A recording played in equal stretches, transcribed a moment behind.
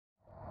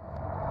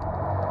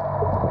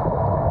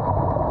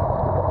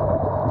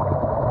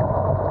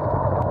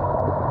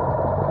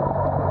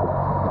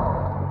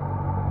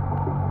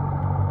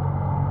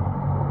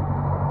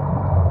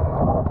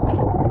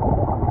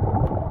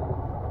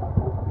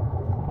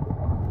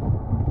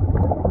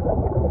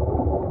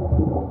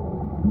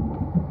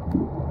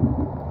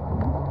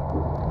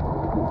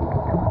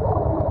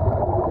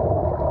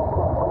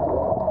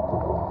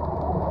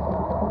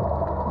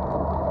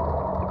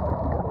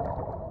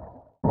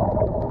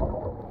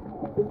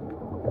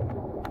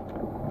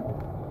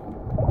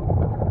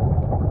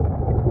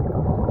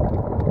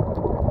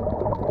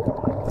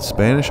The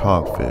Spanish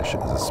hogfish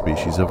is a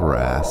species of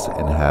wrasse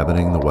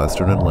inhabiting the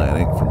western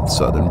Atlantic from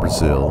southern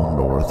Brazil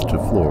north to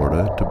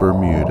Florida to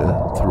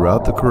Bermuda,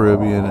 throughout the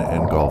Caribbean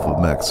and Gulf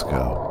of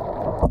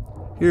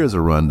Mexico. Here is a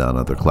rundown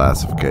of their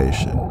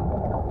classification.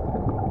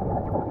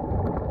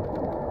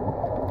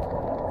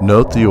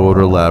 Note the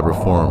order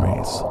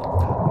Labriformes.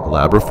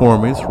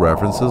 Labriformes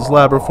references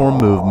labriform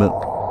movement,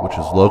 which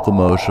is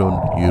locomotion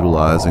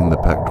utilizing the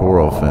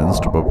pectoral fins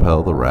to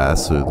propel the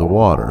wrasse through the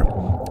water.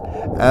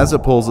 As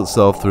it pulls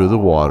itself through the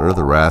water,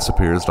 the wrasse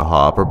appears to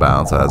hop or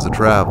bounce as it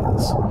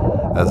travels.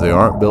 As they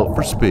aren't built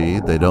for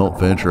speed, they don't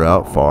venture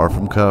out far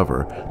from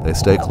cover. They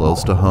stay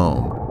close to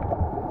home.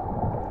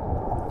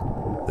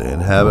 They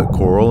inhabit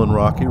coral and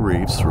rocky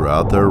reefs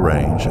throughout their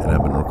range and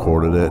have been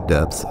recorded at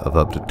depths of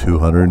up to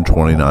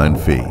 229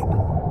 feet.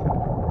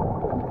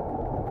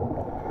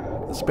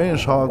 The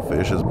Spanish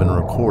hogfish has been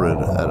recorded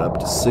at up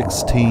to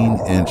 16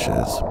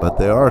 inches, but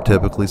they are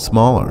typically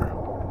smaller.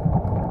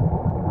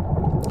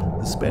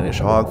 The Spanish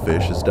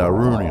hogfish is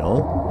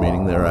diurnal,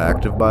 meaning they are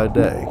active by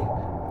day.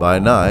 By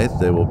night,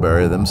 they will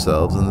bury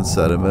themselves in the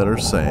sediment or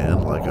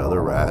sand like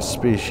other wrasse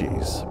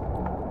species.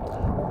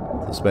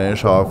 The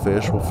Spanish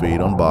hogfish will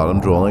feed on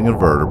bottom-dwelling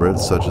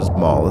invertebrates such as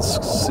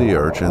mollusks, sea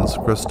urchins,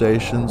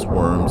 crustaceans,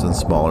 worms, and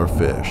smaller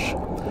fish.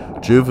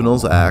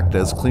 Juveniles act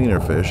as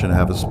cleaner fish and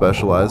have a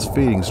specialized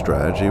feeding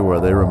strategy where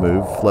they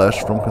remove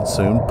flesh from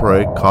consumed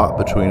prey caught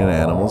between an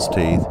animal's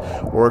teeth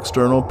or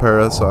external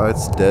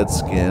parasites, dead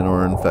skin,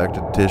 or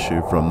infected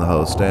tissue from the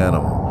host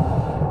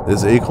animal.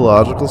 This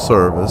ecological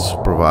service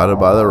provided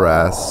by the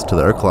wrasse to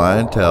their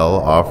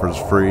clientele offers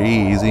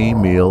free, easy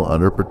meal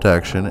under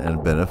protection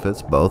and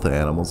benefits both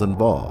animals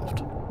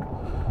involved.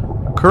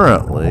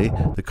 Currently,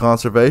 the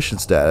conservation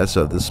status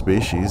of this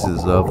species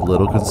is of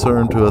little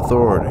concern to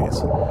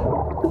authorities.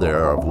 They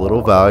are of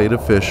little value to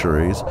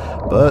fisheries,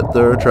 but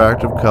their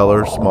attractive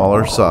color,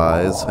 smaller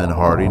size, and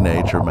hardy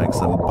nature makes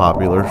them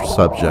popular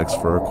subjects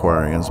for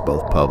aquariums,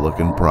 both public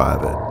and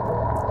private.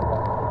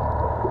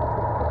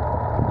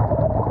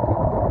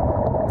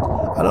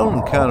 I don't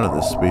encounter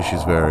this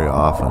species very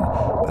often,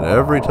 but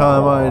every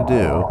time I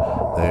do,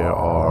 they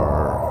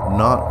are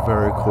not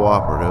very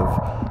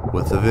cooperative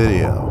with the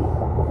video.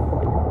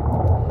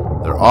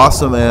 They're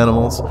awesome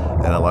animals,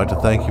 and I'd like to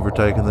thank you for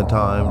taking the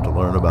time to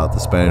learn about the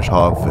Spanish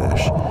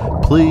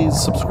hogfish. Please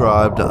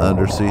subscribe to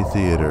Undersea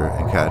Theater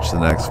and catch the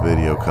next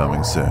video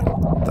coming soon.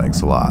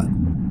 Thanks a lot.